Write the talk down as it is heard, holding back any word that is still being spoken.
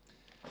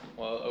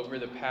Well, over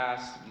the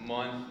past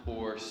month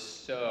or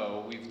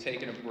so, we've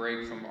taken a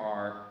break from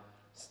our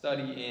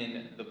study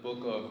in the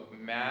book of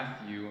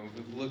Matthew, and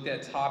we've looked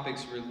at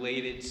topics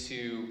related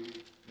to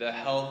the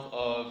health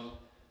of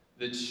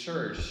the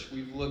church.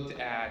 We've looked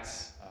at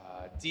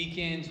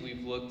deacons,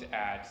 we've looked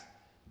at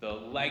the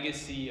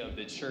legacy of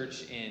the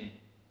church in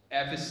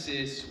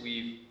Ephesus,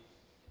 we've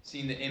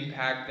seen the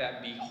impact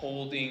that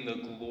beholding the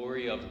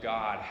glory of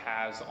God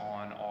has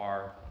on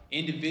our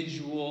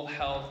individual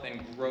health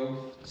and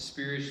growth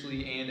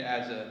spiritually and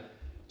as a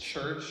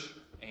church.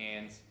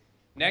 And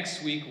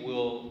next week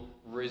we'll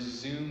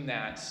resume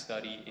that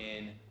study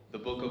in the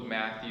book of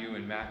Matthew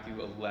in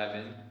Matthew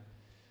 11.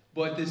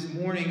 But this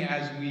morning,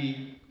 as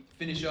we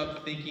finish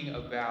up thinking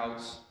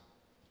about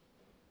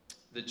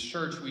the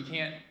church, we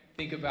can't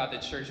think about the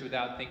church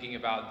without thinking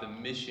about the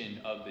mission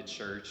of the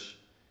church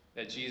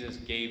that Jesus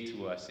gave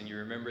to us. And you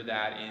remember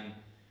that in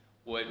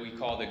what we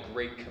call the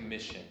Great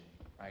Commission.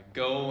 Right?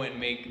 Go and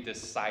make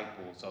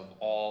disciples of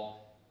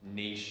all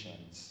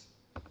nations.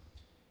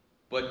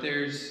 But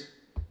there's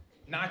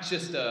not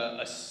just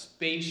a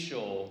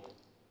spatial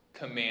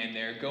command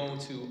there, go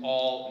to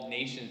all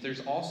nations.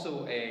 There's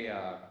also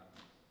a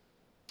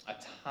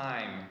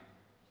time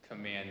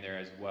command there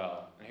as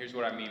well. And here's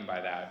what I mean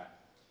by that.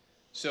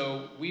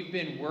 So we've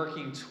been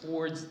working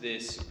towards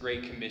this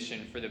Great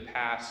Commission for the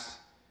past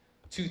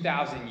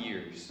 2,000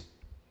 years.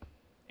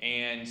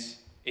 And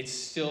it's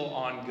still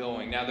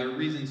ongoing. Now, there are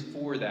reasons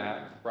for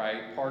that,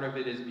 right? Part of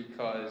it is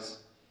because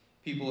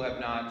people have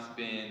not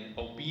been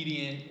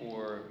obedient,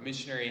 or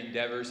missionary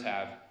endeavors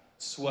have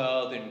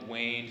swelled and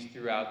waned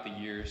throughout the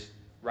years,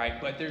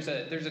 right? But there's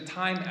a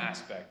time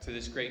aspect to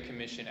this Great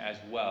Commission as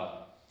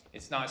well.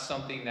 It's not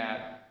something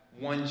that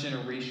one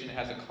generation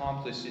has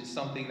accomplished. It's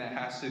something that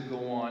has to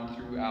go on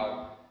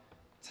throughout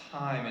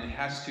time, and it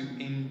has to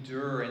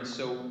endure. And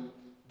so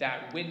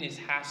that witness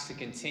has to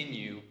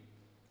continue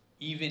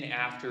even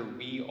after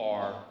we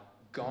are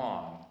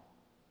gone.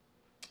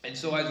 And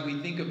so as we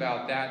think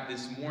about that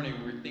this morning,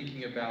 we're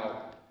thinking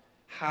about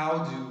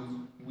how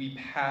do we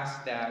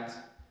pass that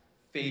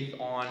faith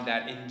on,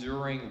 that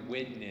enduring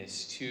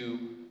witness, to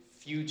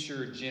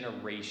future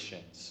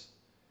generations.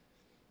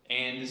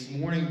 And this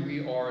morning we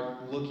are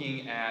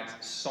looking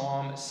at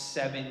Psalm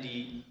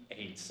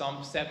 78.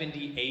 Psalm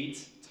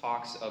 78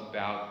 talks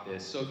about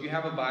this. So if you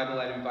have a Bible,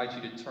 I'd invite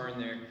you to turn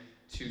there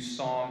to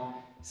Psalm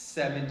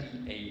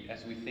 78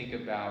 as we think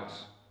about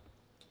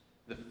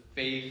the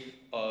faith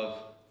of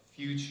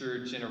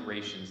future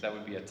generations. That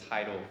would be a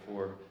title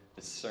for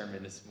the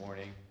sermon this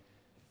morning.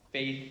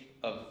 Faith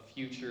of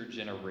future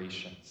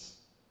generations.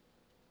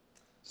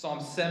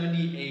 Psalm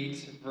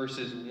 78,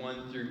 verses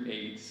 1 through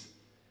 8,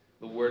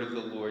 the word of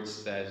the Lord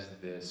says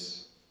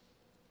this.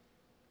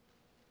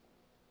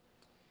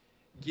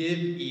 Give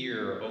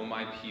ear, O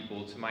my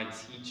people, to my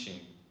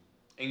teaching.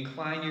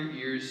 Incline your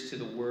ears to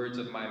the words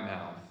of my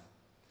mouth.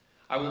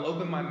 I will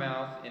open my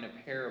mouth in a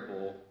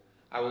parable.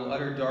 I will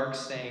utter dark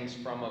sayings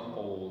from of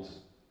old,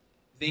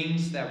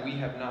 things that we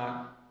have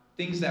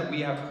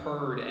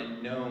heard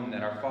and known,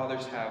 that our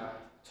fathers have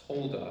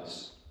told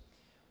us.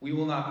 We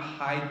will not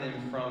hide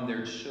them from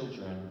their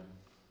children,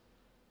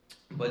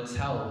 but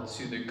tell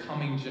to the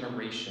coming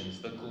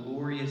generations the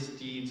glorious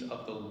deeds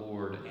of the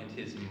Lord and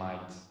his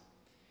might,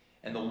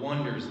 and the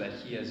wonders that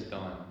he has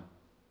done.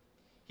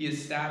 He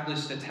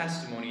established a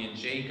testimony in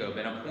Jacob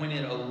and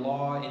appointed a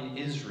law in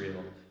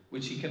Israel,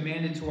 which he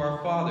commanded to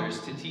our fathers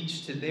to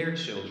teach to their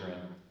children,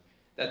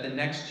 that the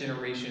next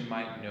generation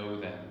might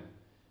know them,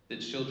 the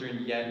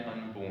children yet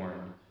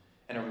unborn,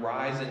 and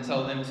arise and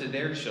tell them to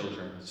their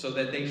children, so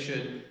that they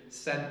should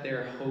set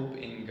their hope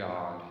in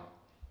God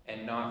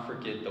and not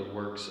forget the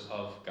works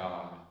of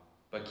God,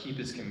 but keep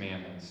his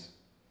commandments,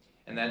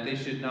 and that they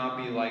should not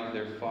be like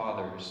their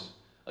fathers,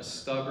 a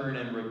stubborn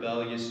and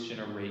rebellious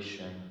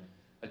generation,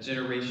 a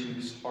generation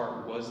whose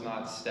heart was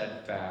not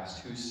steadfast,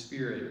 whose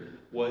spirit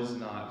was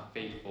not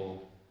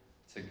faithful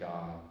to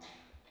God.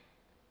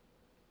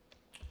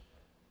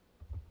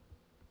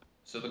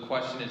 So the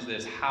question is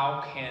this: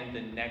 how can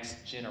the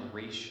next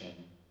generation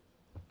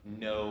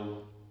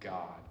know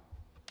God?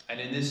 And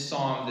in this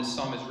psalm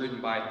is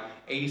written by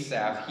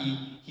Asaph.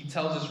 He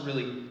tells us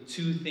really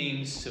two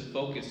things to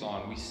focus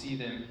on. We see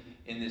them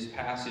in this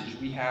passage.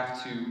 We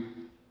have to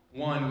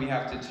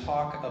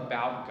talk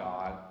about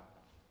God.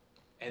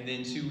 And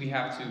then two, we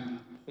have to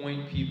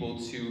point people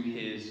to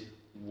his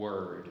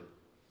word.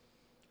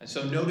 And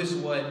so notice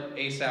what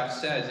Asaph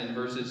says in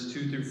verses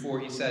 2 through 4.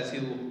 He says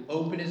he'll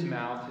open his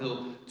mouth,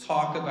 he'll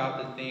talk about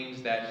the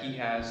things that he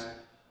has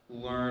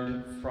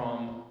learned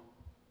from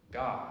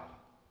God,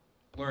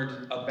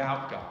 learned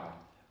about God.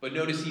 But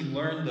notice he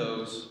learned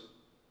those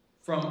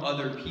from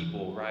other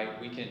people, right?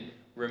 We can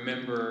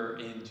remember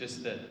in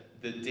just the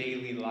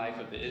daily life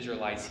of the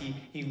Israelites,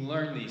 he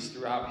learned these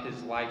throughout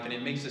his life. And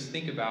it makes us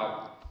think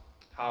about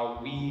how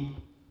we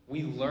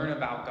learn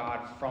about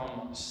God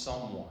from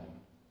someone,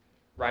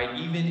 right?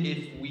 Even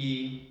if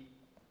we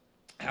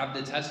have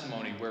the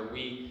testimony where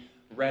we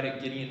read a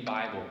Gideon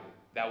Bible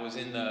that was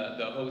in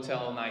the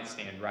hotel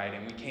nightstand, right?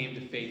 And we came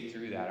to faith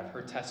through that. I've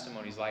heard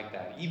testimonies like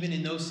that. Even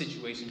in those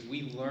situations,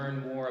 we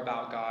learn more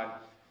about God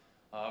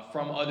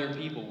from other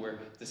people. We're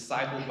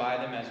discipled by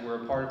them as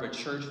we're a part of a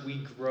church. We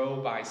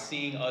grow by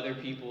seeing other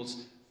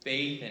people's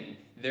faith and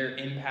their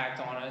impact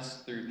on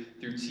us through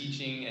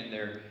teaching and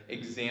their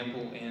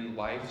example in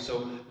life.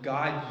 So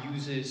God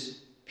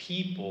uses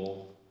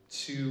people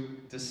to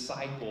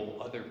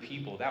disciple other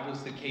people. That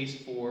was the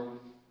case for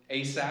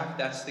Asaph.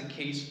 That's the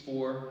case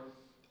for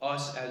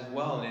us as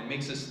well. And it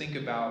makes us think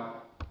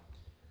about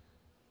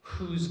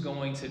who's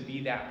going to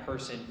be that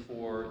person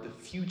for the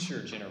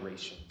future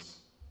generations,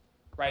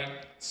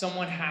 right?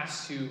 Someone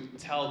has to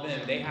tell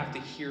them. They have to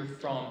hear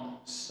from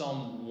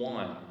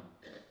someone.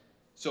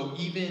 So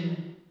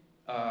even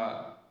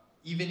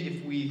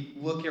if we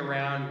look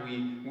around,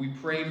 we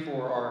pray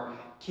for our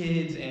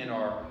kids and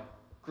our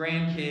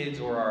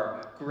grandkids or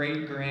our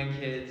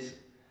great-grandkids,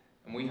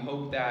 and we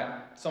hope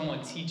that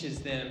someone teaches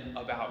them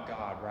about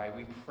God, right?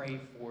 We pray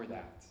for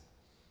that.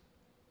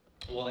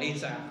 Well,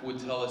 Asaph would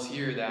tell us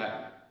here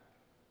that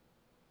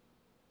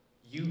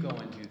you go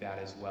and do that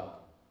as well,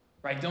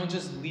 right? Don't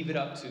just leave it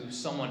up to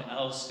someone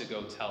else to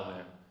go tell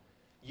them.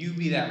 You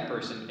be that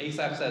person.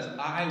 Asaph says,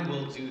 I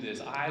will do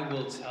this. I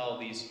will tell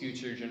these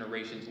future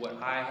generations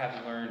what I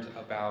have learned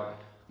about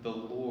the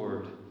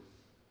Lord.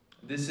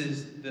 This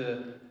is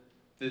the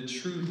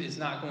truth is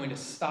not going to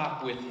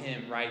stop with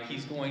him, right?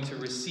 He's going to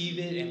receive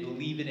it and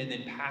believe it and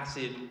then pass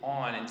it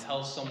on and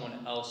tell someone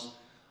else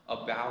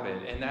about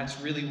it. And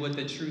that's really what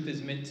the truth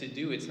is meant to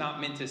do. It's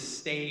not meant to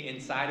stay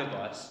inside of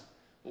us,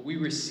 but we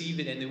receive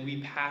it and then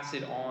we pass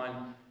it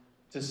on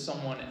to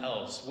someone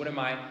else. What am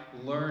I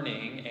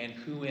learning and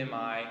who am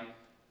I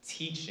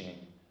teaching?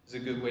 Is a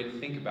good way to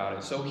think about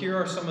it. So here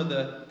are some of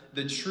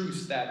the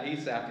truths that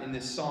Asaph in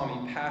this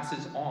psalm he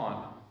passes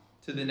on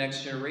to the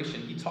next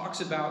generation. He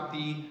talks about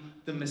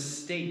the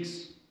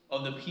mistakes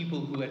of the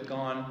people who had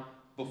gone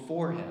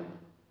before him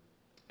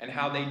and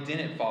how they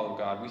didn't follow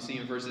God. We see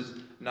in verses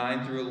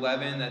 9 through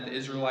 11 that the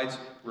Israelites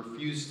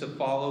refused to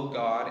follow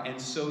God, and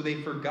so they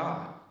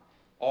forgot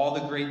all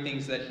the great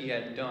things that he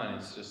had done.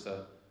 It's just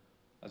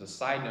as a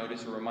side note,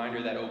 it's a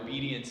reminder that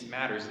obedience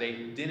matters. They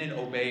didn't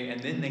obey, and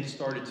then they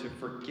started to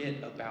forget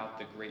about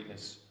the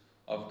greatness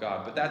of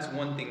God. But that's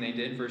one thing they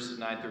did, verses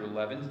 9 through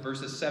 11.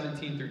 Verses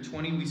 17 through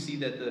 20, we see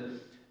that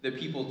the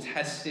people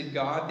tested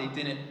God. They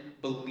didn't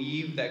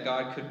believe that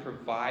God could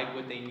provide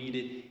what they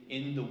needed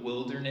in the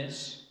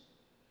wilderness.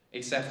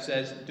 Asaph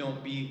says,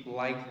 don't be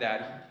like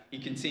that. He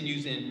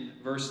continues in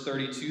verse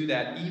 32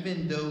 that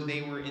even though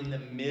they were in the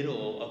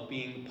middle of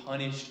being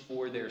punished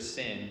for their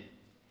sin,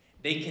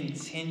 they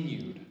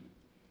continued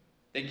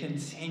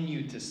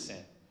to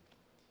sin.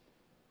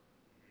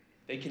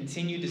 They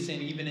continued to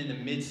sin even in the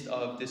midst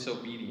of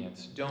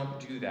disobedience. Don't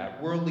do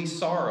that. Worldly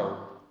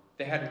sorrow.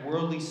 They had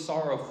worldly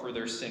sorrow for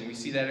their sin. We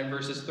see that in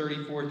verses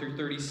 34 through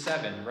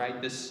 37,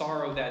 right? This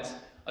sorrow that's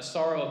a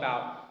sorrow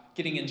about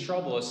getting in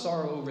trouble, a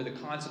sorrow over the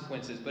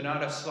consequences, but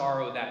not a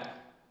sorrow that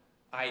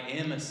I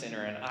am a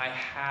sinner and I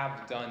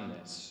have done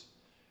this,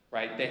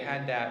 right? They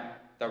had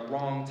the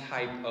wrong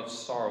type of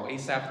sorrow.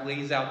 Asaph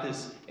lays out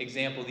this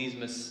example, these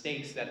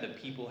mistakes that the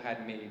people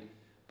had made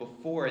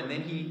before, and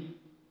then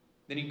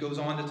he goes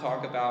on to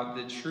talk about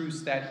the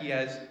truths that he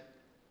has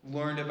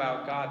learned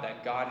about God,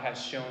 that God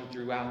has shown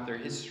throughout their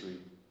history,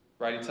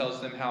 right? He tells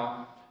them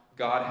how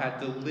God had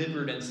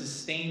delivered and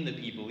sustained the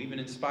people, even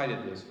in spite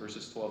of this,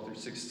 verses 12 through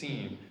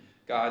 16.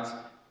 God's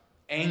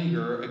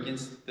anger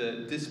against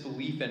the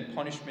disbelief and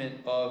punishment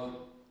of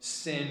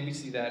sin, we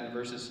see that in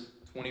verses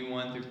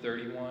 21 through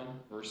 31,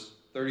 verse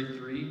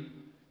 33.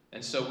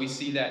 And so we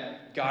see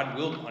that God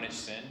will punish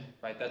sin,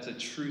 right? That's a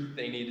truth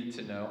they needed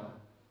to know.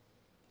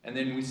 And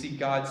then we see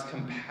God's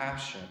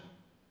compassion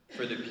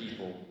for the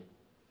people,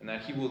 and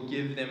that he will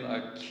give them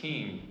a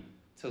king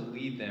to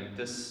lead them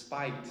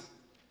despite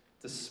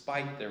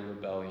their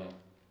rebellion.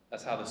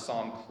 That's how the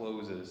psalm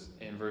closes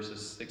in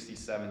verses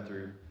 67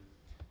 through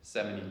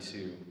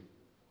 72.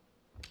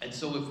 And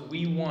so if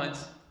we want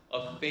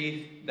a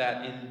faith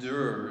that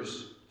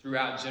endures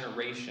throughout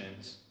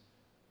generations,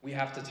 we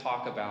have to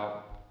talk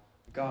about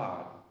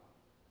God.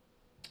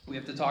 We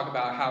have to talk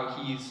about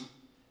how he's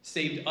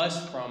saved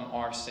us from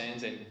our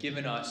sins and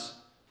given us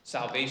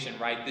salvation,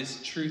 right?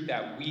 This truth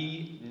that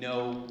we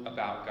know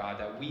about God,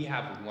 that we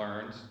have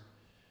learned,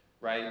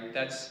 right?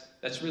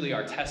 That's really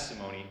our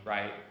testimony,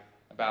 right?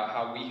 About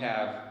how we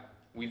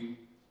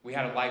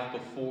had a life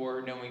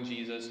before knowing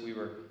Jesus. We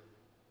were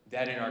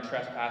dead in our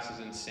trespasses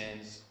and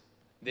sins.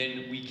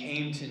 Then we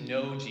came to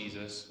know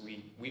Jesus.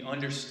 We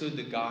understood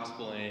the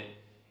gospel, and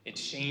it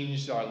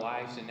changed our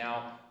lives, and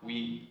now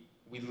we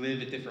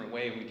live a different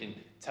way, and we can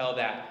tell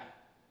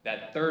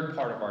that third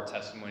part of our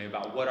testimony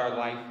about what our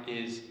life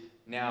is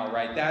now,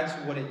 right? That's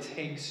what it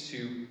takes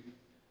to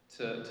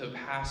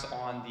pass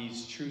on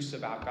these truths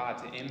about God,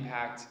 to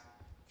impact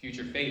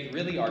future faith.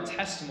 Really, our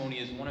testimony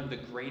is one of the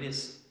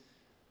greatest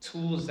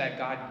tools that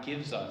God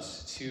gives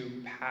us to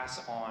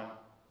pass on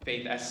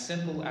faith, as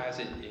simple as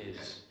it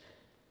is.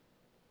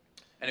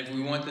 And if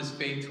we want this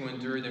faith to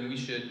endure, then we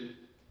should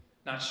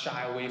not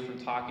shy away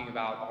from talking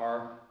about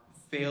our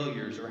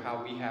failures or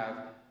how we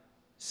have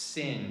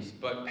sins,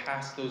 but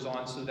pass those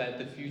on so that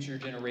the future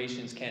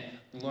generations can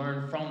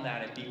learn from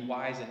that and be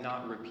wise and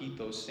not repeat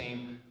those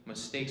same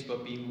mistakes,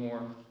 but be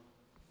more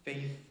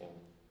faithful.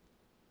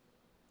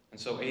 And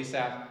so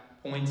Asaph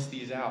points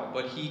these out,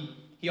 but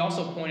he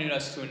also pointed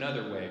us to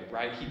another way,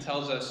 right? He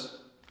tells us,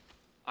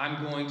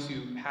 I'm going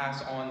to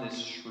pass on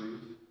this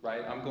truth,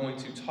 right? I'm going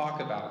to talk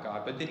about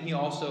God. But then he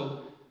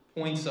also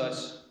points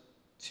us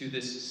to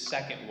this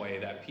second way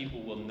that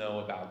people will know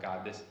about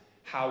God. This,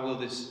 how will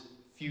this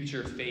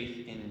future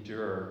faith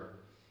endure?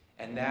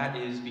 And that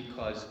is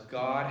because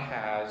God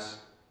has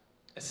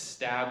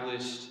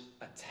established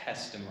a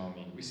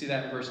testimony. We see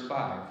that in verse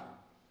 5.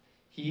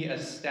 He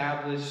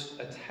established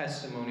a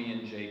testimony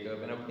in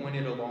Jacob and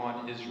appointed a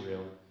law in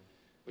Israel,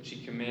 which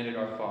he commanded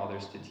our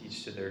fathers to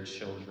teach to their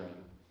children.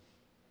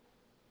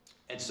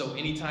 And so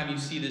anytime you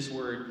see this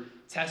word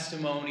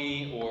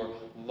testimony or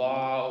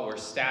law or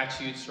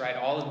statutes, right,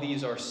 all of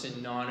these are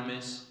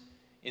synonymous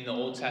in the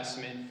Old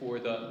Testament for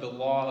the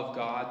law of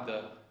God,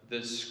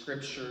 the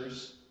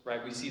scriptures,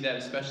 right? We see that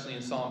especially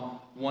in Psalm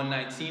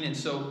 119. And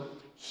so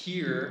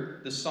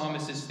here, the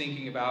psalmist is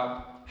thinking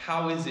about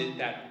how is it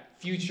that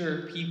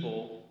future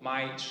people,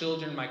 my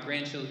children, my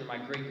grandchildren, my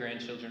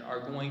great-grandchildren, are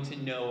going to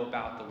know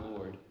about the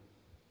Lord.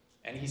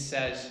 And he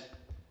says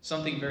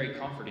something very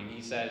comforting.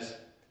 He says,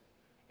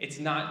 it's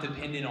not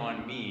dependent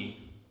on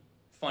me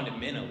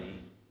fundamentally,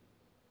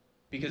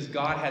 because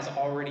God has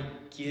already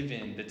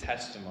given the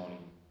testimony,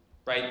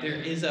 right? There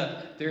is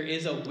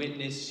a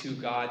witness to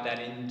God that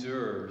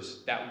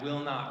endures, that will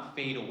not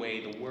fade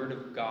away. The word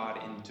of God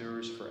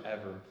endures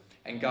forever.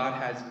 And God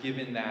has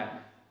given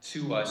that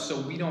to us. So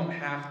we don't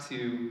have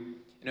to,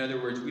 in other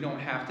words, we don't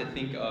have to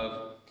think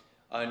of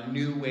a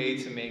new way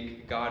to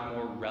make God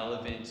more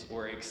relevant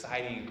or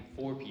exciting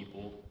for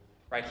people.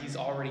 Right? He's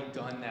already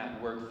done that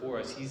work for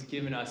us. He's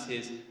given us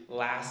his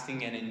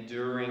lasting and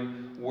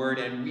enduring word,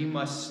 and we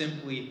must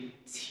simply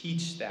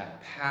teach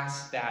that,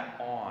 pass that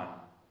on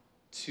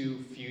to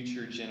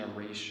future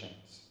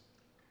generations.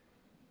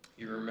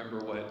 You remember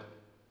what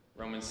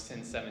Romans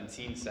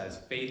 10:17 says,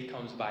 faith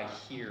comes by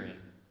hearing,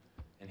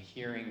 and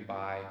hearing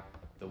by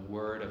the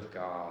word of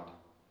God.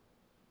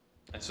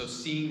 And so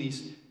seeing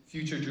these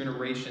future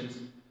generations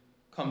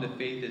come to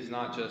faith is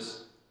not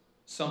just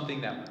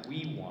something that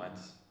we want,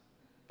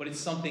 but it's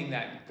something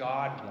that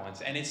God wants,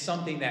 and it's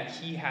something that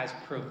he has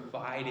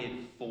provided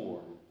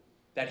for,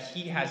 that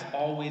he has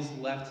always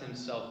left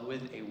himself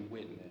with a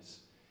witness,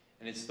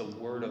 and it's the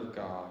word of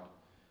God,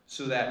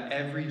 so that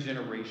every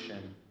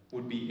generation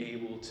would be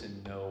able to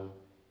know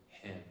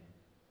him.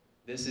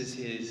 This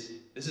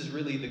is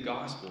really the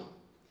gospel.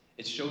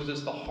 It shows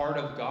us the heart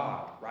of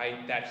God,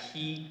 right? That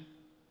he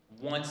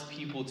wants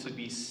people to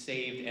be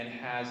saved and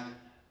has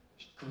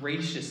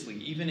graciously,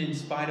 even in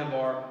spite of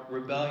our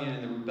rebellion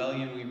and the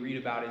rebellion we read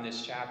about in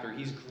this chapter,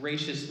 he's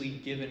graciously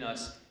given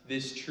us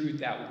this truth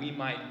that we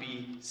might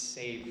be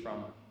saved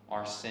from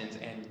our sins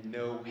and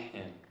know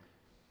him.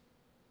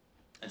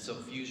 And so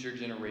future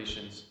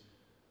generations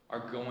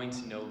are going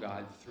to know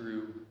God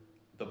through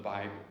the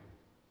Bible.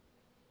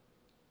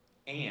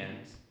 And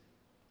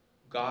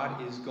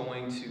God is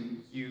going to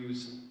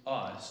use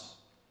us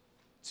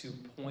to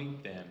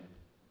point them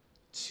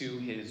to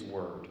his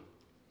word.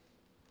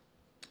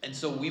 And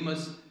so we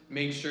must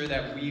make sure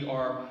that we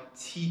are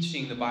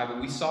teaching the Bible.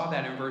 We saw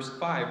that in verse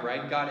 5,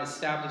 right? God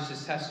established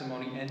his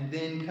testimony and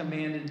then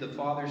commanded the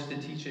fathers to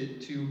teach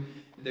it to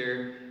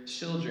their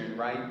children,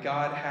 right?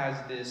 God has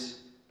this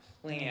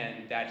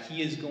plan that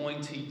he is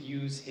going to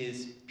use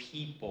his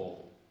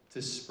people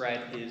to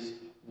spread his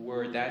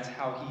word. That's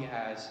how he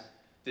has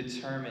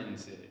determined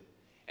it.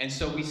 And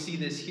so we see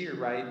this here,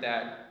 right?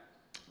 That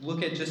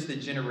look at just the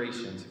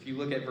generations. If you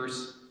look at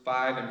verse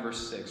 5 and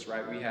verse 6,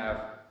 right? We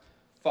have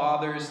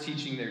fathers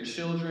teaching their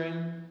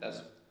children.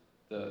 That's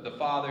the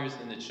fathers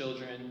and the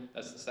children.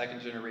 That's the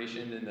second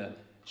generation. Then the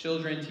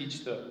children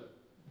teach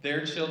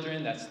their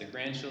children. That's the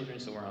grandchildren.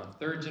 So we're on the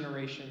third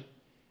generation.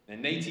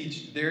 And they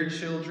teach their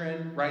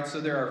children, right? So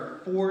there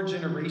are 4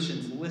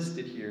 generations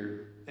listed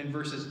here in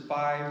verses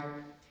 5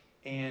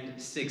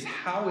 and 6.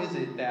 How is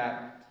it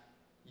that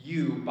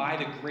you, by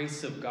the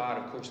grace of God,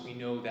 of course we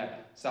know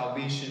that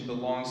salvation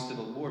belongs to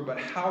the Lord, but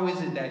how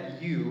is it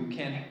that you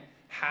can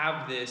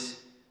have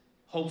this,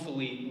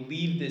 hopefully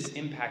leave this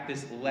impact,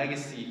 this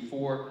legacy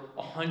for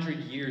 100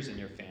 years in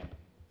your family?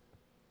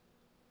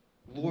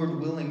 Lord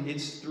willing,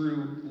 it's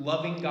through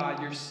loving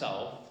God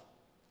yourself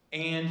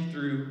and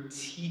through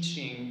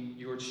teaching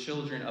your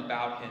children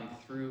about him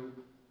through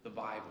the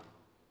Bible.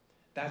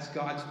 That's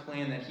God's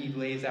plan that he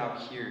lays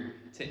out here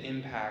to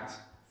impact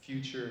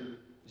future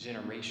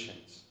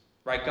generations.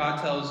 Right?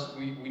 God tells,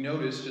 we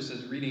notice just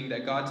as reading,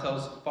 that God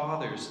tells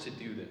fathers to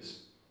do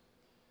this.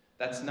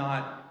 That's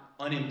not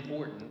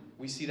unimportant.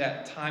 We see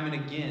that time and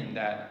again,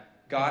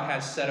 that God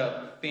has set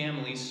up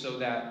families so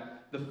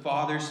that the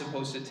father's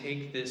supposed to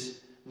take this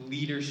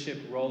leadership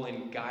role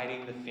in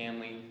guiding the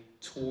family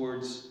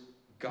towards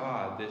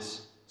God,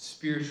 this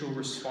spiritual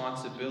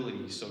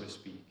responsibility, so to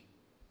speak.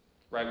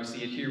 right? We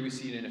see it here, we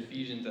see it in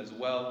Ephesians as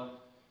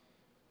well.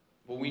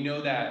 But we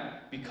know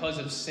that because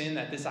of sin,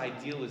 that this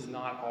ideal is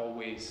not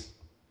always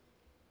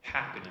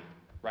happening,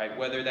 right?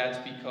 Whether that's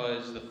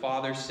because the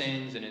father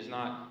sins and is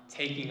not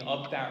taking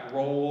up that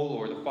role,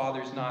 or the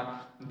father's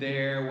not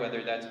there,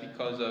 whether that's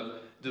because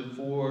of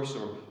divorce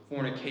or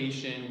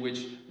fornication,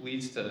 which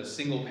leads to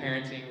single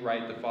parenting,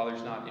 right? The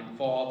father's not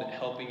involved in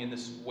helping in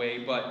this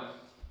way. But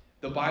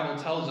the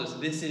Bible tells us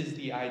this is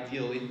the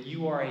ideal. If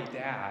you are a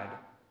dad,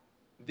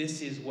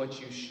 this is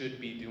what you should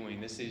be doing.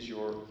 This is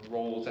your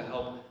role, to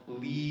help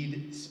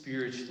lead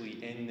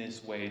spiritually in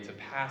this way, to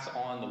pass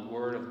on the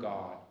word of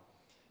God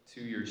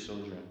to your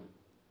children.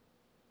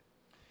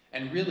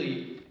 And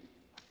really,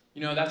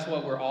 that's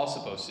what we're all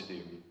supposed to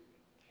do.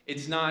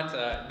 It's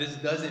not, this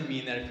doesn't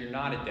mean that if you're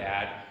not a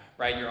dad,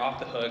 right, you're off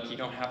the hook, you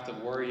don't have to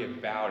worry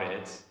about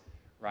it,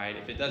 right?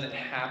 If it doesn't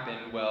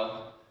happen,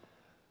 well,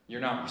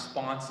 you're not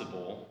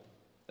responsible.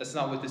 That's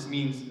not what this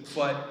means.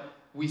 But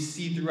we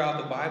see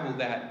throughout the Bible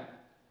that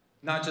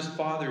not just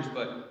fathers,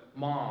 but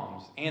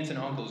moms, aunts and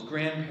uncles,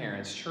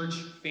 grandparents, church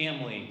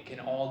family can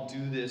all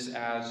do this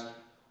as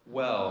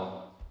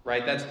well,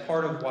 right? That's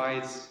part of why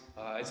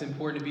it's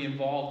important to be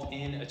involved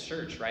in a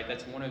church, right?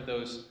 That's one of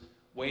those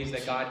ways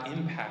that God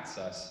impacts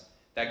us,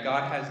 that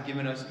God has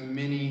given us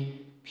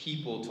many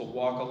people to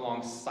walk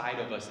alongside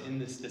of us in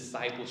this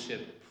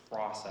discipleship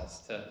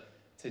process,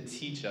 to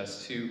teach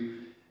us, to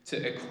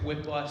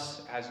equip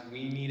us as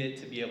we need it,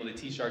 to be able to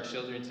teach our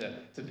children,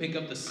 to pick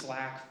up the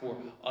slack for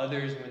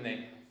others when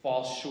they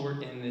fall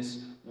short in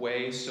this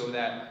way, so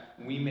that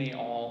we may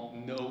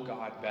all know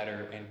God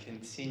better and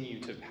continue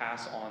to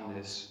pass on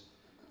this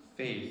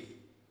faith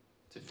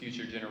to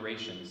future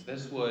generations.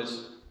 This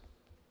was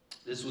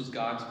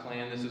God's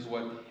plan. This is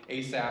what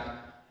Asaph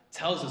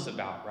tells us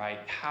about, right?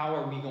 How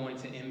are we going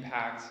to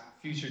impact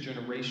future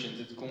generations?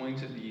 It's going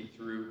to be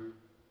through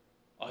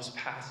us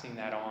passing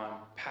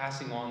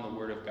on the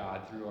word of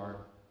God through our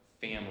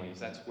families.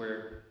 That's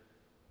where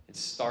it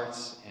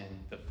starts and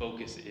the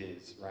focus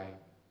is, right?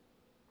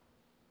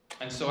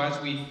 And so as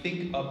we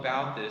think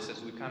about this,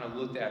 as we kind of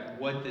looked at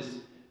what this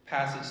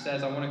passage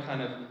says, I want to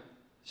kind of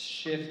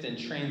shift and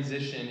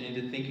transition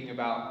into thinking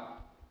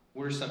about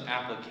what are some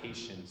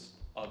applications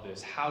of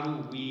this. How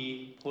do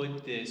we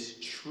put this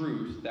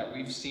truth that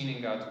we've seen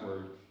in God's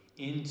word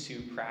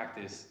into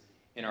practice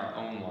in our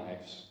own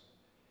lives?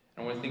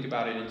 I want to think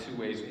about it in two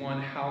ways.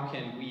 One, how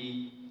can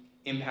we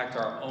impact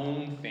our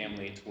own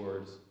family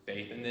towards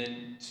faith? And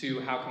then two,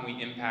 how can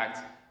we impact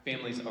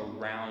families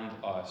around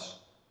us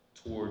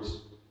towards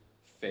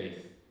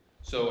faith?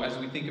 So as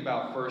we think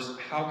about first,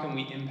 how can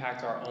we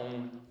impact our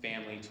own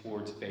family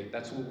towards faith?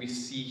 That's what we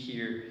see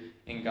here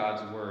in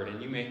God's word.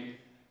 And you may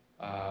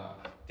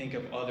think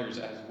of others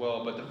as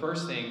well. But the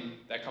first thing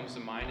that comes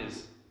to mind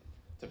is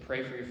to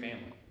pray for your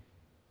family.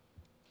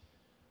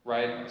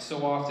 Right?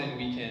 So often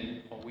we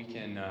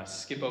can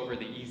skip over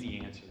the easy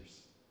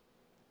answers,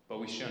 but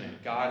we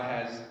shouldn't. God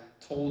has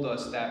told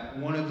us that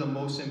one of the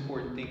most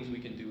important things we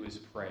can do is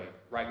pray.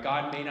 Right?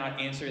 God may not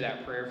answer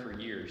that prayer for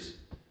years,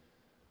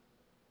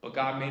 but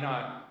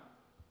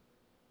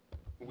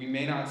we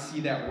may not see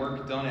that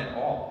work done at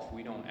all if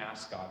we don't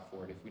ask God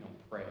for it, if we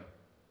don't pray.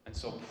 And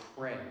so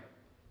pray.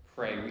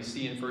 We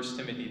see in 1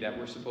 Timothy that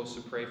we're supposed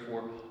to pray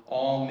for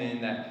all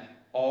men,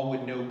 that all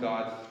would know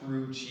God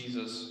through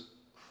Jesus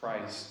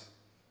Christ.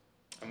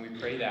 And we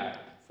pray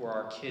that for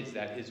our kids,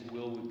 that his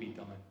will would be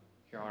done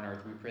here on earth.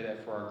 We pray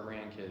that for our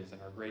grandkids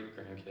and our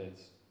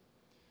great-grandkids.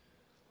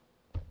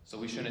 So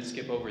we shouldn't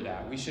skip over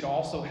that. We should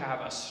also have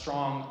a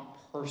strong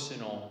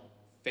personal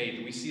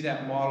faith. We see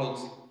that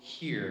modeled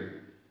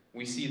here.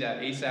 We see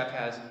that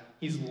Asaph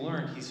he's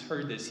learned, he's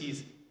heard this,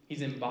 he's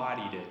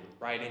embodied it,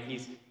 right? And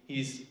he's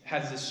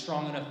has this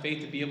strong enough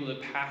faith to be able to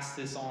pass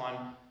this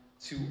on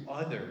to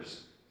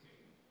others.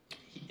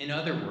 In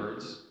other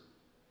words,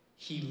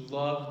 he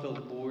loved the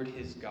Lord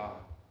his God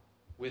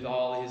with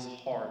all his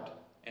heart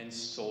and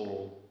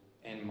soul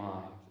and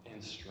mind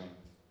and strength.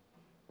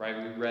 Right?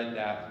 We read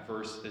that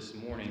verse this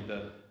morning,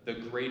 the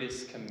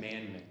greatest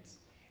commandment.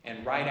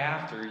 And right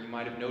after, you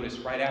might have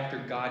noticed, right after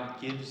God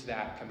gives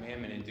that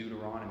commandment in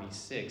Deuteronomy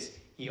 6,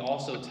 he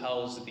also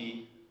tells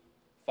the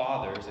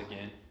fathers,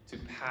 again, to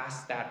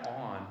pass that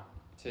on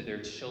to their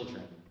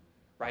children.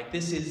 Right?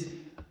 This is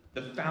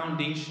the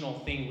foundational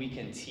thing we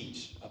can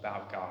teach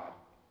about God,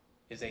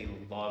 is a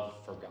love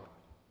for God.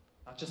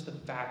 Not just the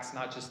facts,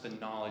 not just the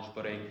knowledge,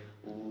 but a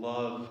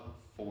love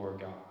for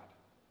God.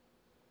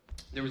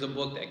 There was a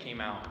book that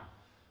came out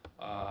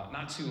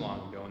not too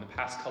long ago, in the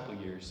past couple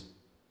years,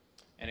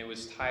 and it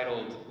was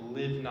titled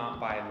Live Not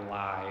by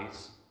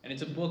Lies. And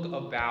it's a book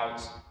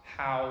about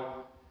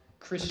how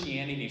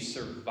Christianity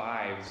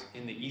survived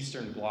in the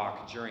Eastern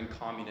Bloc during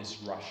communist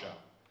Russia.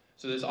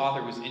 So this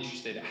author was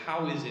interested,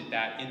 how is it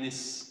that in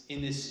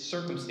this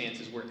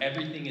circumstances where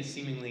everything is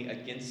seemingly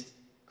against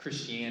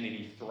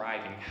Christianity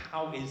thriving,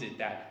 how is it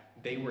that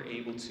they were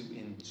able to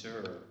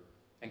endure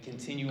and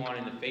continue on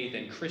in the faith?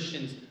 And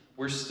Christians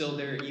were still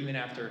there even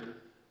after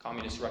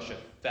Communist Russia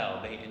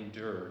fell, they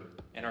endured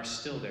and are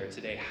still there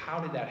today. How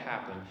did that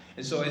happen?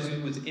 And so as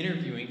he was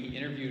interviewing, he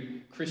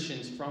interviewed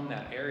Christians from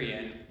that area,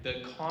 and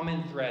the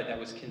common thread that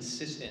was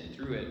consistent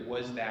through it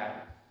was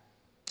that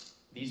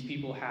these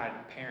people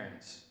had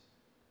parents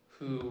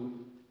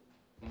who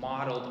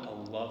modeled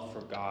a love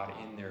for God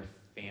in their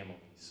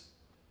families.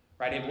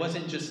 Right? It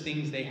wasn't just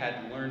things they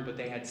had learned, but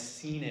they had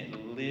seen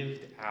it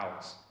lived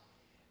out.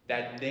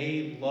 That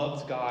they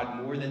loved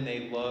God more than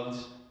they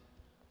loved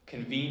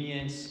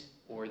convenience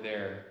or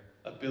their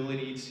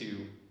ability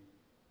to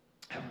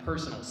have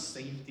personal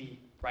safety,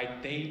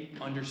 right? They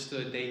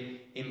understood,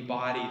 they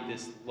embodied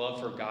this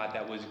love for God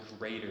that was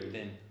greater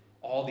than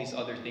all these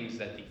other things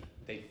that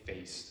they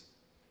faced.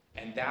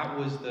 And that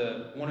was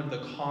one of the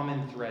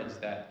common threads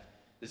that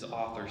this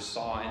author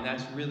saw, and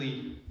that's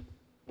really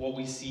what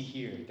we see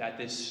here, that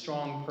this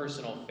strong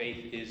personal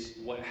faith is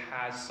what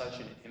has such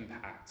an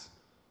impact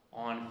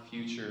on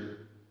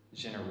future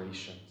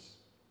generations.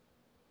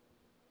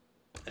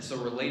 And so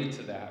related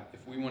to that,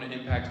 if we want to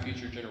impact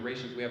future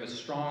generations, we have a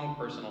strong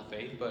personal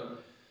faith,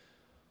 but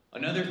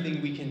another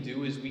thing we can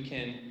do is we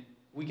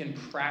can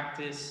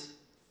practice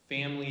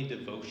family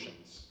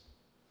devotions.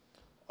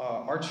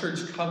 Our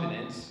church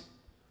covenant,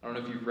 I don't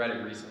know if you've read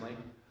it recently.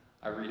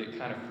 I read it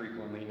kind of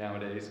frequently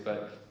nowadays,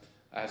 but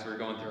as we're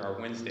going through our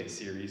Wednesday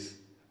series.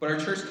 But our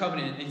church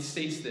covenant, it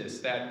states this,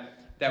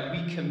 that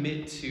we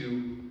commit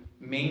to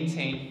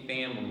maintain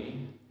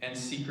family and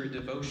secret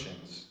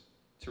devotions,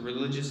 to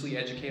religiously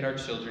educate our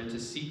children, to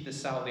seek the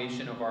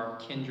salvation of our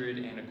kindred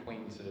and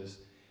acquaintances.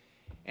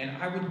 And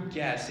I would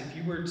guess if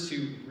you were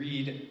to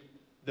read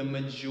the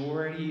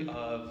majority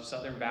of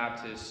Southern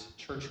Baptist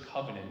church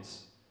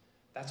covenants,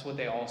 that's what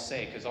they all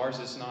say, because ours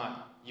is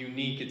not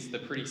unique. It's the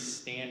pretty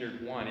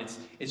standard one.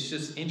 It's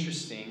just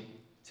interesting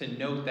to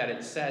note that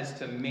it says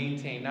to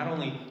maintain not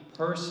only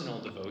personal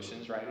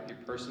devotions, right, your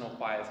personal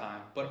quiet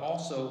time, but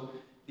also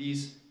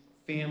these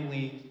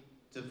family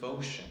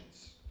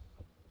devotions,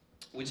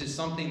 which is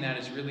something that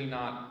is really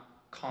not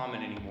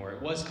common anymore.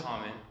 It was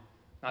common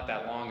not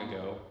that long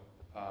ago,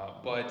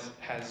 but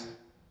has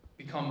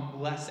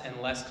become less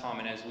and less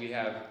common as we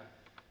have,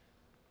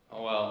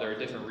 well, there are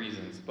different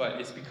reasons,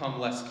 but it's become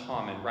less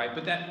common, right?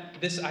 But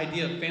this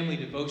idea of family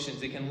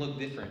devotions, it can look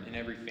different in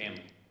every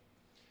family,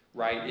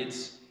 right?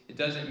 It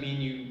doesn't mean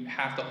you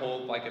have to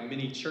hold like a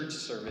mini church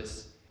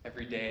service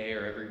every day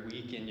or every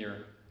week in your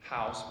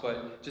house,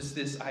 but just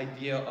this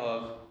idea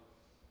of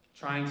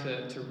trying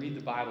to read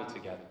the Bible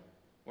together,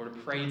 or to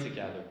pray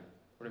together,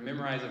 or to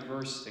memorize a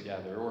verse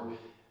together, or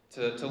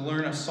to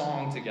learn a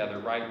song together,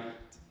 right?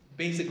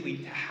 Basically,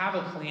 to have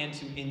a plan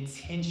to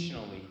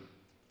intentionally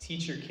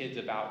teach your kids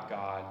about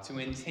God, to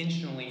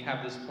intentionally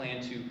have this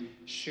plan to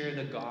share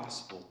the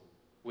gospel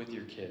with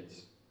your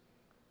kids.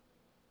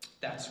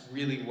 That's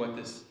really what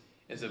this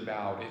is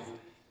about.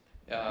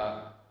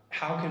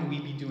 How can we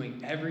be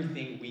doing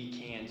everything we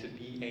can to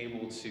be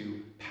able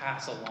to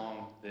pass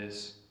along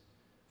this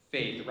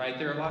faith, right?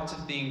 There are lots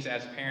of things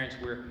as parents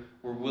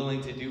we're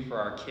willing to do for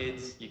our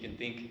kids. You can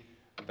think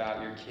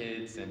about your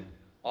kids and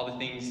all the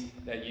things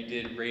that you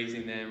did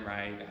raising them,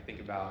 right? I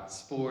think about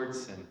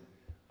sports and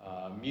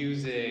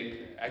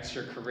music,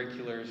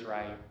 extracurriculars,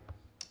 right?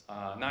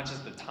 Not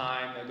just the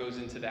time that goes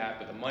into that,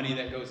 but the money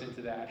that goes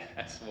into that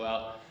as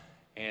well.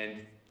 And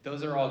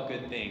those are all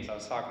good things. I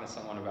was talking to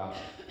someone about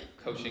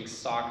coaching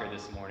soccer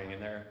this morning, and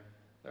there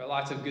are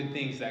lots of good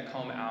things that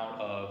come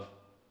out of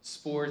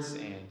sports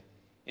and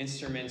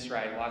instruments,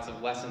 right? Lots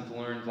of lessons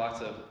learned,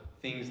 lots of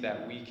things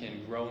that we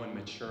can grow and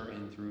mature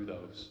in through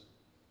those.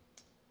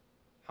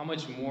 How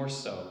much more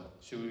so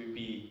should we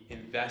be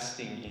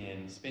investing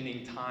in,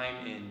 spending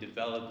time in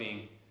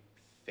developing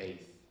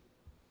faith?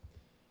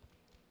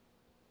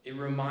 It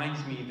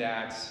reminds me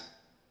that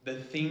the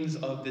things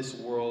of this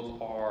world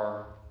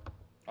are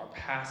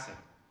passing.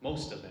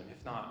 Most of them,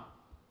 if not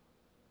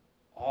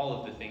all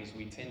of the things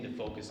we tend to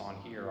focus on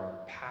here are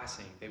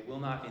passing. They will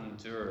not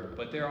endure.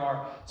 But there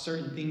are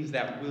certain things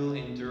that will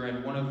endure,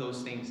 and one of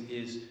those things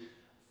is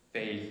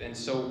faith. And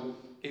so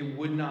it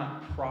would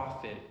not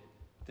profit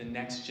the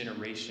next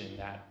generation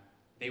that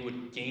they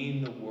would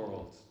gain the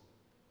world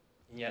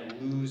and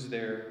yet lose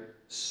their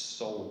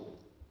soul.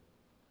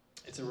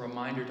 It's a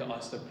reminder to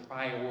us to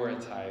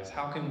prioritize.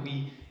 How can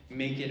we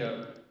make it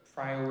a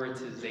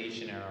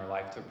prioritization in our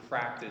life to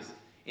practice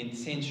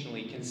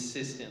intentionally,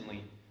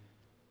 consistently,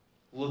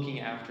 looking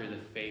after the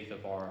faith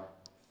of our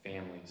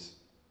families?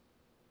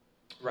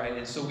 Right?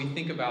 And so we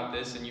think about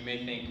this, and you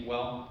may think,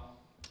 well,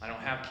 I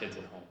don't have kids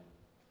at home.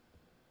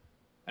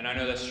 And I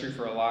know that's true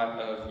for a lot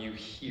of you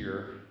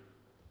here.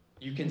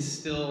 You can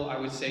still, I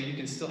would say, you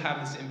can still have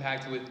this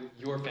impact with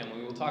your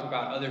family. We'll talk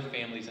about other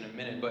families in a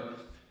minute, but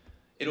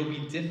it'll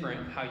be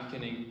different how you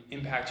can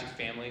impact your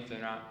family if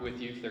they're not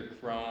with you, if they're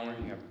grown, or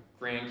you have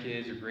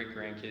grandkids or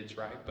great-grandkids,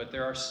 right? But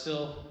there's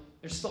still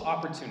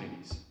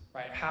opportunities,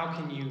 right? How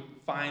can you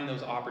find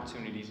those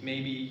opportunities?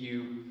 Maybe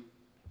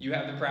you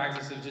have the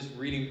practice of just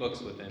reading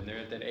books with them. They're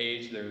at that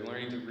age, they're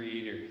learning to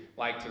read or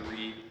like to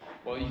read.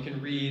 Well, you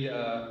can read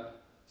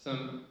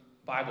some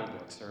Bible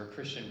books or a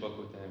Christian book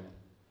with them.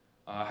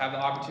 have the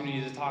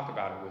opportunity to talk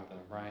about it with them,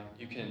 right?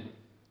 You can,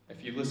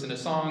 if you listen to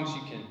songs,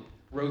 you can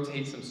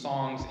rotate some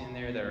songs in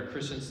there that are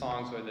Christian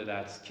songs, whether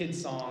that's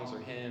kids' songs or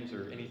hymns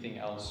or anything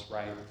else,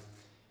 right?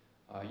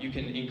 You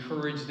can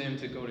encourage them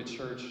to go to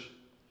church.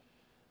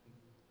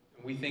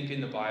 We think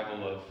in the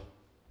Bible of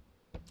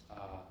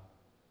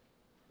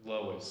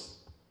Lois,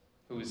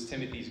 who was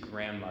Timothy's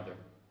grandmother,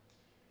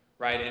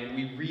 right? And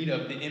we read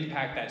of the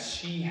impact that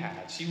she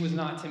had. She was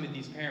not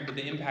Timothy's parent, but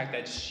the impact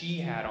that she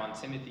had on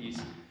Timothy's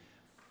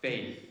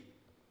faith,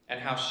 and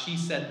how she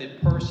set the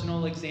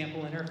personal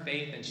example in her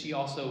faith, and she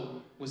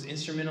also was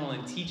instrumental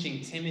in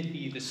teaching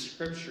Timothy the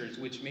scriptures,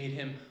 which made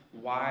him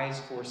wise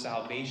for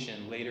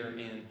salvation later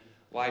in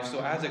life. So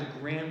as a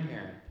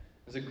grandparent,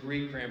 as a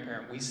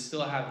great-grandparent, we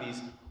still have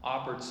these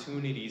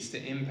opportunities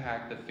to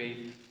impact the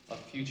faith of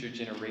future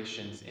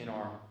generations in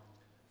our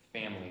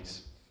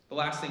families. The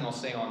last thing I'll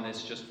say on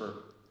this, just for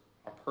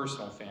our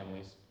personal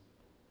families,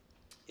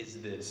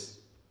 is this.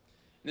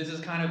 This is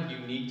kind of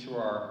unique to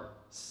our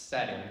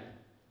setting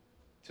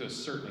to a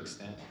certain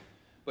extent,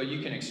 but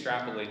you can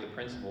extrapolate the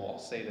principle. I'll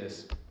say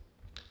this.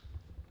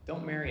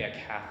 Don't marry a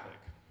Catholic.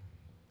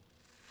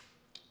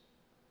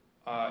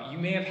 You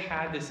may have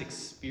had this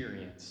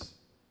experience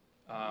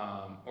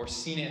or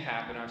seen it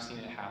happen. I've seen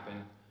it happen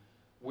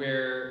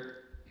where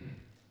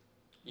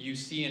you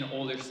see an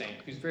older saint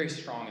who's very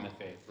strong in the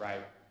faith,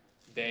 right?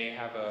 They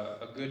have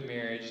a good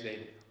marriage.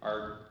 They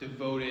are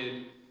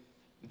devoted.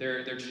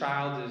 Their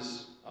child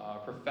is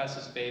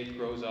professes faith,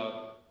 grows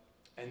up,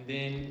 and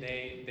then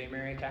they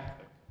marry a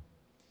Catholic.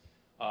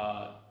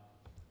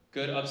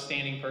 Good,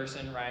 upstanding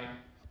person, right?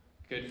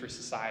 Good for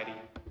society,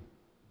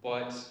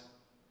 but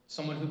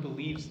someone who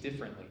believes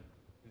differently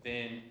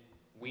than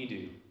we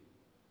do,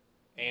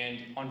 and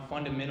on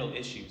fundamental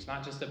issues,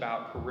 not just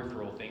about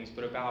peripheral things,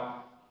 but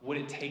about what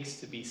it takes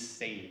to be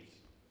saved.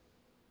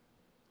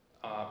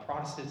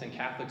 Protestants and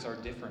Catholics are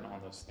different on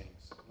those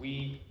things.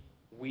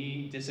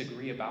 We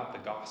disagree about the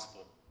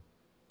gospel.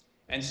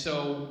 And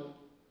so,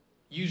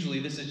 usually,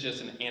 this is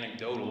just an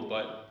anecdotal,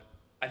 but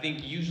I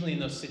think usually in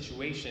those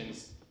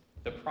situations,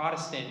 the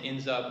Protestant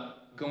ends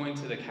up going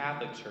to the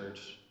Catholic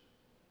Church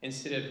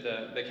instead of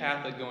the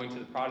Catholic going to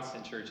the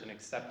Protestant church and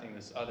accepting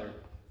this other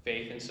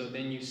faith. And so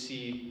then you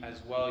see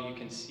as well, you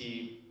can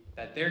see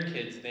that their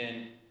kids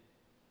then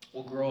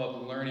will grow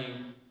up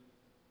learning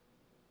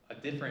a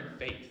different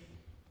faith,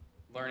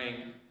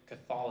 learning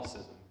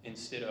Catholicism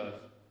instead of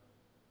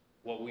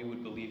what we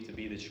would believe to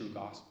be the true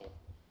gospel.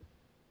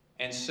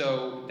 And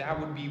so that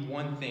would be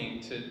one thing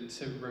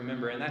to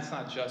remember. And that's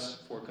not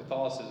just for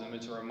Catholicism.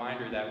 It's a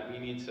reminder that we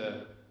need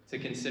to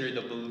consider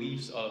the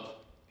beliefs of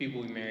people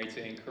we marry,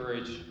 to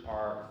encourage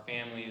our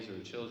families or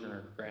children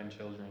or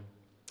grandchildren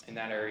in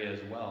that area as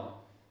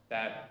well,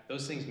 that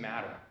those things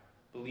matter.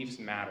 Beliefs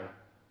matter.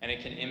 And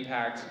it can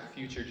impact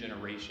future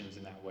generations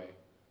in that way.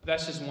 But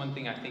that's just one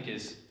thing I think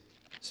is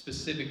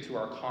specific to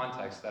our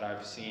context that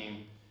I've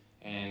seen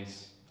and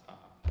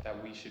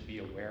that we should be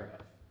aware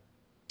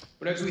of.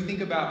 But as we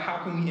think about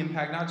how can we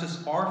impact not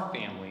just our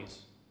families,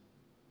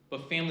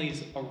 but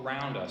families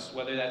around us,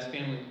 whether that's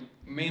family,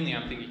 mainly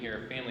I'm thinking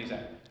here of families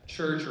at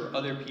church or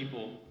other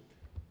people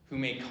who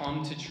may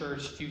come to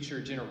church,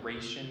 future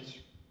generations,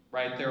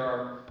 right? There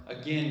are,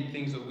 again,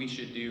 things that we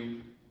should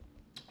do.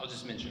 I'll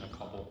just mention a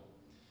couple.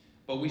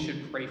 But we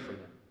should pray for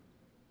them.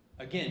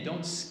 Again,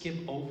 don't skip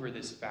over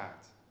this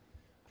fact.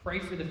 Pray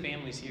for the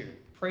families here.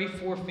 Pray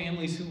for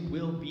families who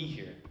will be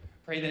here.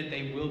 Pray that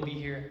they will be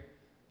here,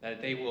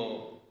 that they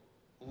will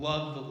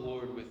love the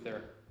Lord with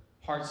their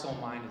heart, soul,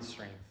 mind, and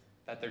strength,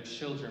 that their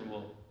children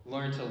will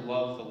learn to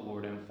love the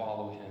Lord and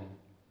follow him.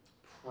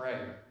 Pray.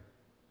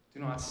 Do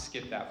not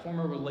skip that. Form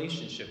a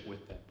relationship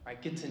with them, right?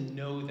 Get to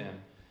know them.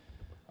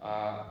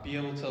 Be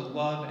able to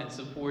love and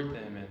support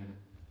them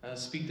and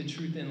speak the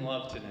truth in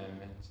love to them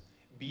and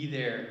be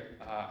there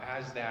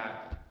as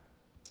that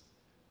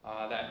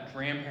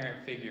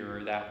grandparent figure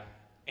or that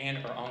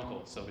aunt or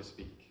uncle, so to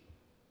speak.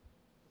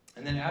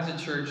 And then as a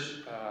church,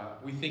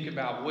 we think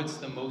about what's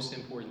the most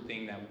important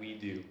thing that we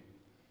do.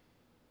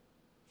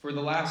 For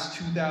the last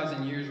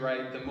 2,000 years,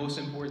 right, the most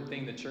important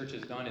thing the church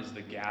has done is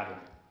the gathering.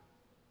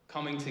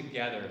 Coming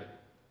together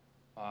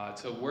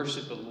to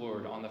worship the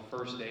Lord on the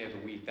first day of the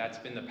week. That's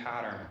been the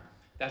pattern.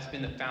 That's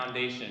been the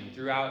foundation.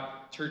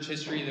 Throughout church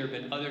history, there have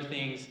been other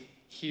things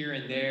here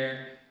and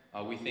there.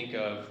 We think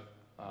of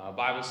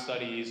Bible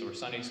studies or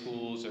Sunday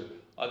schools or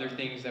other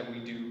things that we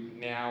do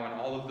now, and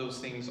all of those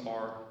things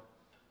are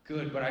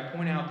good. But I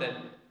point out that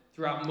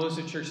throughout most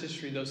of church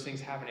history, those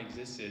things haven't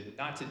existed.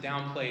 Not to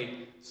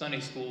downplay Sunday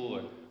school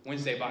or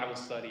Wednesday Bible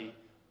study,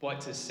 but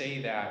to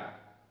say that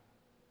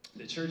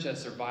the church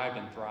has survived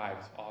and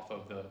thrived off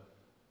of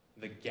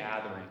the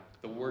gathering,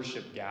 the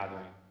worship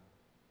gathering.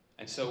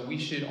 And so we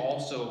should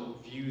also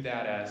view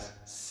that as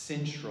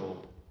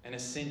central and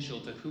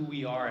essential to who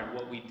we are and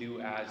what we do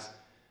as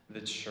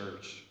the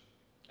church.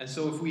 And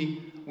so if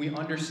we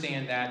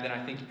understand that, then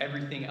I think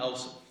everything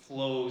else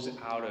flows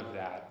out of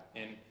that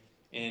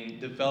in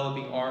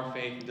developing our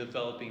faith and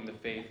developing the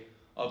faith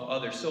of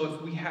others. So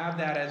if we have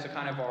that as a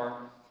kind of our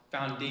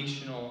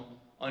foundational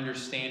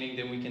understanding,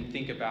 then we can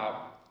think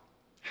about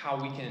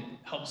how we can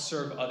help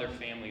serve other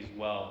families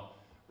well,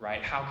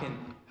 right? How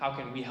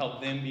can we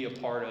help them be a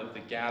part of the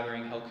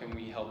gathering? How can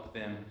we help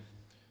them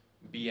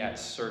be at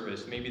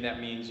service? Maybe that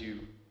means you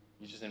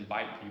just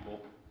invite people.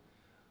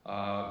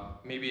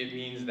 Maybe it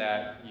means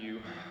that you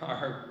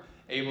are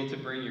able to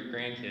bring your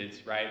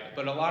grandkids, right?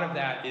 But a lot of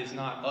that is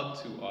not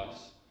up to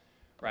us,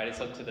 right? It's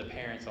up to the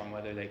parents on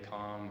whether they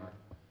come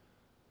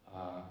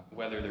or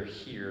whether they're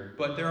here.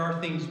 But there are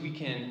things we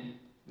can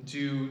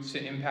do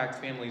to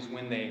impact families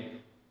when they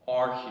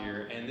are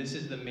here, and this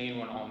is the main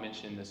one I'll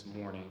mention this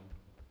morning.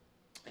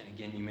 And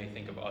again, you may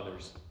think of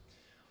others.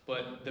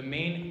 But the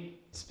main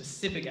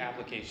specific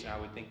application I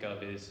would think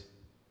of is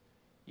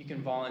you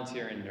can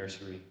volunteer in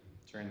nursery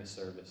during the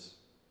service.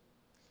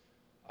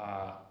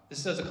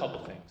 This does a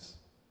couple things.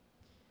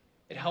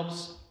 It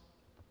helps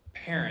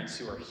parents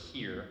who are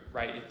here,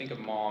 right? You think of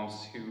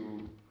moms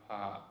who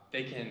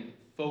they can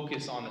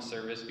focus on the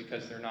service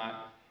because they're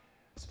not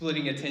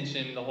splitting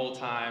attention the whole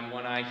time,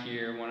 one eye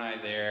here, one eye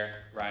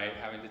there, right?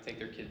 Having to take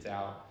their kids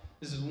out.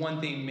 This is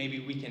one thing maybe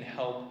we can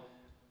help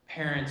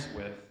parents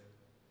with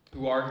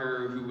who are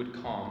here, who would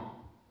come.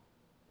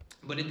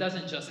 But it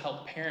doesn't just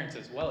help parents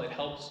as well. It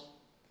helps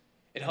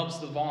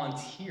the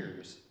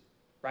volunteers,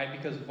 right?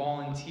 Because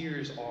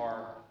volunteers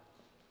are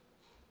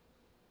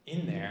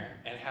in there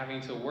and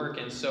having to work.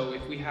 And so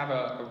if we have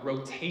a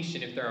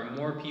rotation, if there are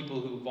more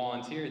people who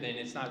volunteer, then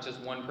it's not just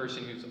one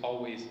person who's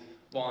always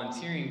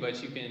volunteering,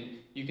 but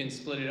you can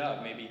split it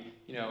up. Maybe,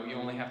 you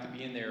only have to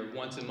be in there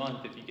once a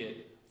month if you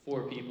get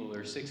 4 people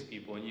or 6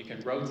 people, and you can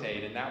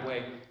rotate. And that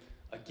way,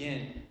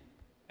 again,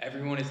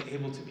 everyone is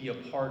able to be a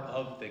part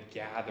of the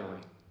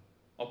gathering,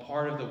 a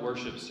part of the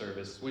worship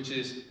service, which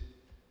is,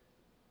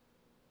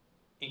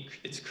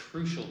 it's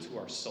crucial to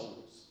our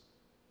souls.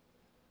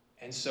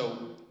 And so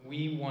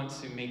we want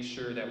to make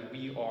sure that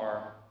we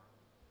are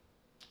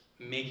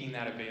making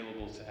that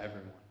available to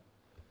everyone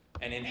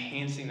and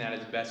enhancing that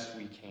as best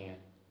we can,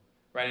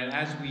 right? And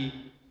as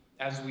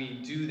we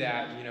do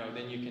that,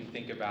 then you can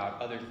think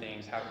about other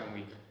things. How can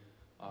we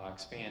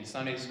expand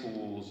Sunday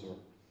schools or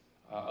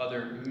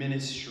other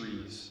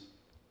ministries?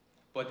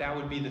 But that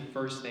would be the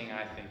first thing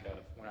I think of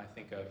when I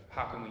think of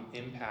how can we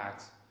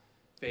impact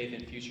faith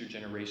in future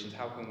generations?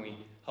 How can we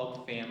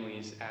help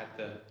families at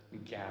the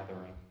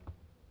gathering?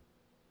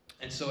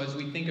 And so as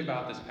we think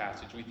about this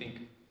passage, we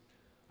think,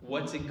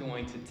 what's it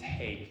going to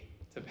take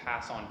to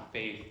pass on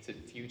faith to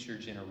future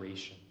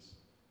generations?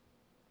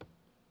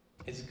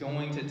 It's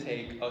going to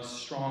take a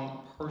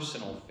strong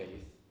personal faith.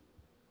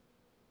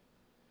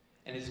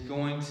 And it's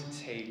going to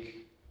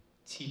take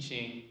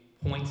teaching,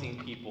 pointing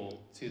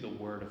people to the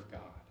Word of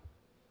God.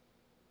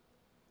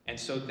 And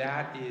so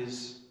that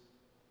is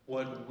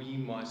what we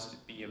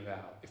must be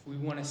about. If we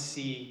want to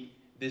see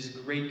this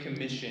Great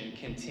Commission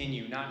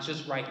continue, not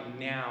just right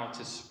now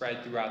to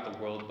spread throughout the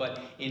world,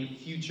 but in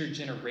future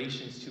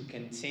generations to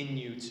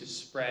continue to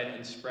spread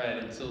and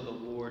spread until the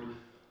Lord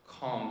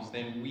comes,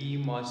 then we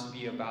must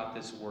be about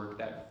this work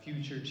that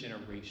future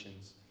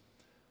generations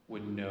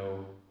would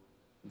know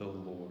the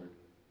Lord.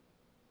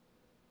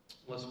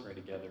 Let's pray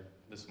together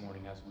this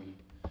morning as we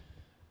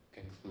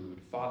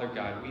conclude. Father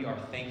God, we are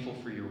thankful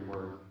for your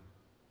word.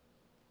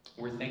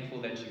 We're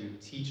thankful that you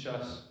teach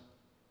us,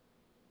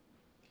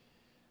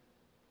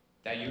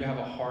 that you have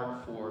a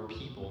heart for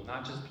people,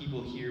 not just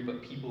people here,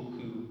 but people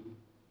who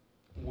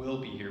will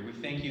be here. We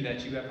thank you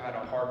that you have had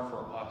a heart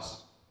for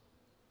us.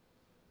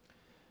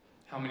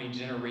 How many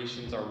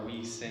generations are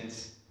we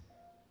since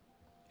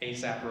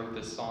Asaph wrote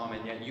this psalm,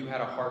 and yet you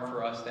had a heart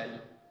for us that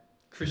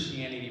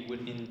Christianity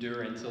would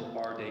endure until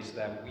our day so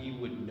that we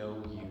would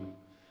know you.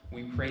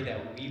 We pray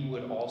that we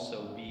would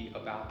also be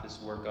about this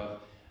work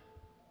of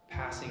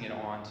passing it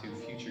on to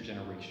future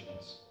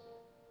generations.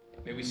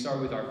 May we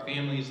start with our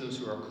families, those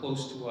who are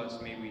close to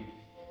us. May we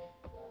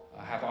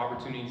have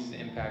opportunities to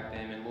impact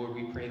them. And Lord,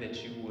 we pray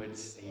that you would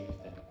save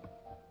them.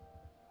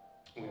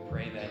 We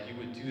pray that you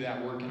would do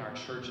that work in our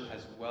church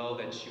as well,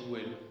 that you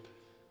would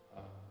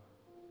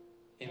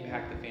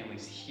impact the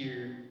families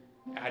here,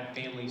 add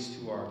families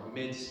to our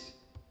midst,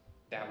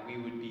 that we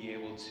would be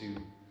able to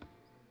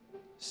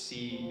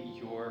see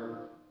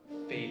your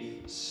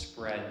faith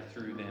spread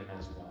through them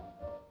as well.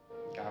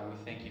 God, we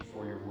thank you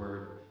for your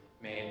word.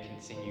 May it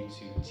continue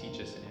to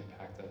teach us and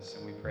impact us.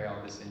 And we pray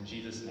all this in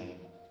Jesus' name.